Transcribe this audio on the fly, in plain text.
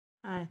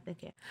Hi,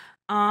 thank you.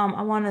 I'm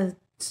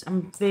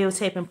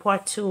videotaping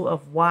part 2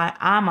 of why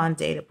I'm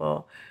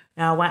undateable.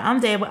 Now, why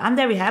I'm dateable, I'm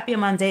very happy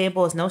I'm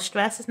undateable. It's no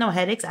stress, it's no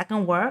headaches. I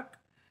can work.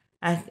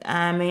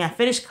 I mean, I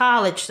finished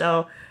college,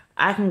 so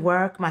I can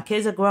work. My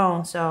kids are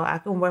grown, so I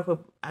can work.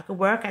 I can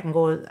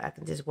go. I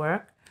can just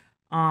work.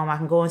 I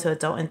can go into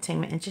adult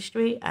entertainment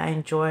industry.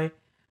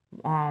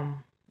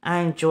 Um, I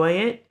enjoy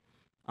it.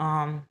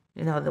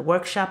 The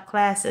workshop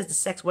classes, the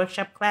sex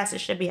workshop classes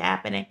should be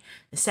happening.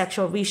 The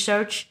sexual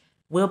research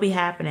will be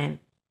happening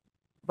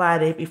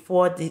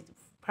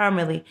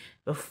permanently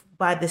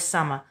by this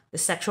summer. The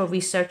sexual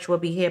research will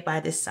be here by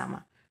this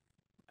summer.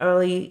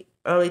 Early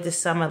this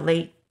summer,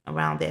 late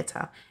around that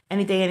time.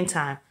 Any day,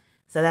 anytime.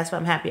 So that's why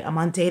I'm happy. I'm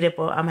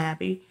undateable. I'm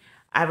happy.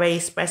 I already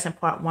expressed in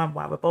part 1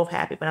 why we're both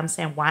happy, but I'm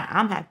saying why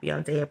I'm happy,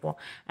 undateable.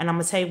 And I'm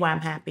going to tell you why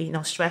I'm happy.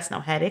 No stress, no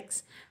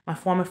headaches. My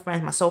former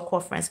friends, my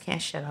so-called friends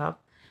can't shut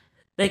up.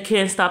 They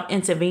can't stop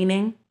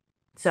intervening.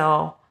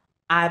 So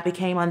I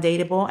became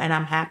undateable and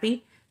I'm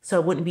happy. So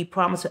it wouldn't be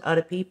problems with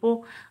other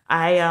people.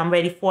 I am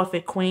ready to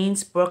forfeit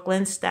Queens,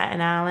 Brooklyn,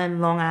 Staten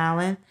Island, Long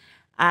Island.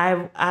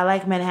 I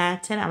like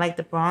Manhattan. I like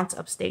the Bronx,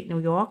 upstate New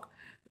York,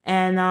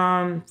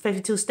 and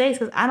 52 states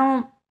because I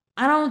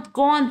don't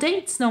go on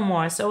dates no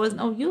more. So it's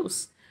no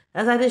use.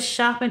 That's like just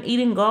shopping,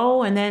 eat and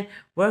go, and then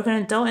work in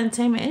the adult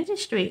entertainment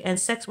industry and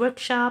sex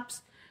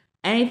workshops,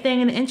 anything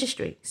in the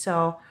industry.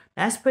 So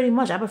that's pretty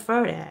much, I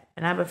prefer that.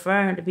 And I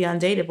prefer to be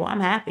undateable.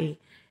 I'm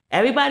happy.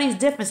 Everybody's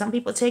different. Some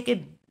people take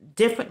it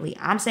differently.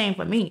 I'm saying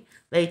for me,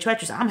 Lady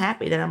Treacherous, I'm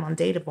happy that I'm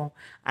undateable.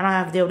 I don't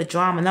have to deal with the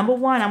drama. Number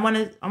one, I want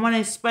to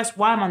express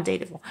why I'm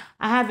undateable.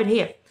 I have it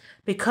here.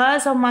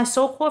 Because of my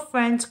so-called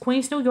friends,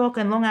 Queens, New York,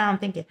 and Long Island,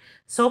 thinking.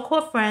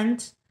 So-called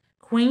friends,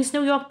 Queens,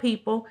 New York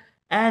people,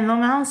 and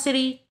Long Island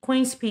City,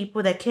 Queens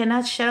people that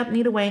cannot shut up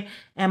neither way,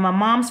 and my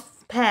mom's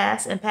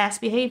past and past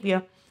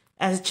behavior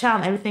as a child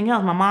and everything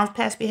else, my mom's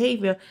past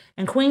behavior,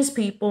 and Queens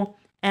people,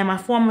 and my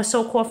former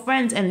so-called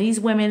friends, and these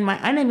women,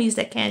 my enemies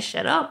that can't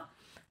shut up,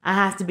 I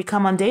have to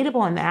become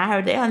undateable. And I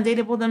heard they're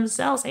undateable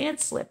themselves, hand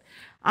slip.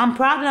 I'm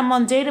proud that I'm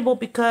undateable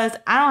because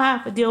I don't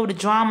have to deal with the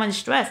drama and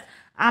stress.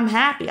 I'm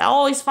happy. I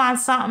always find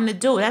something to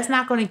do. That's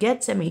not going to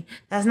get to me.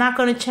 That's not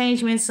going to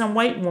change me into some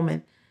white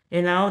woman.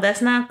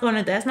 That's not going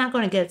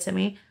to get to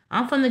me.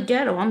 I'm from the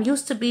ghetto. I'm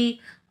used to be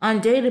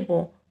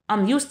undateable.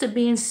 I'm used to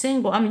being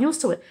single. I'm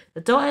used to it. The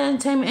adult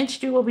entertainment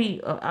industry will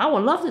be, I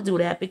would love to do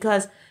that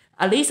because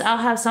at least I'll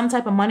have some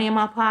type of money in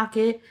my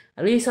pocket.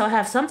 At least I'll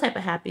have some type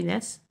of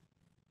happiness.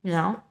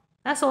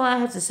 That's all I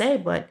have to say,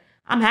 but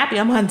I'm happy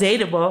I'm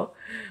undateable.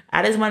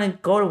 I just want to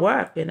go to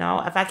work,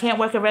 If I can't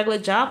work a regular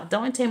job,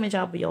 don't entertainment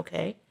job will be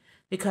okay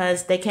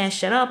because they can't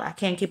shut up. I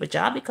can't keep a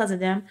job because of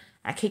them.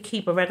 I can't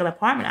keep a regular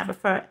apartment. I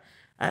prefer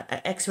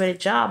an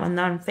X-rated job, an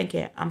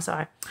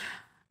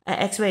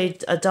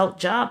X-rated adult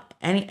job,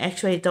 any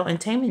X-rated adult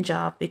entertainment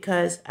job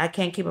because I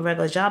can't keep a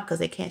regular job because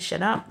they can't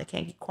shut up. They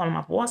can't keep calling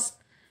my boss,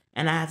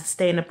 and I have to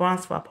stay in the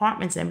Bronx for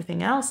apartments and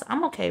everything else.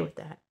 I'm okay with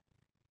that.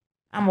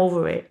 I'm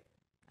over it.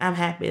 I'm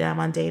happy that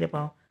I'm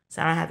undateable,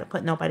 so I don't have to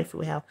put nobody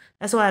through hell.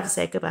 That's all I have to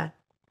say. Goodbye.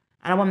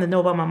 I don't want them to know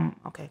about my...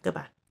 Okay,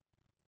 goodbye.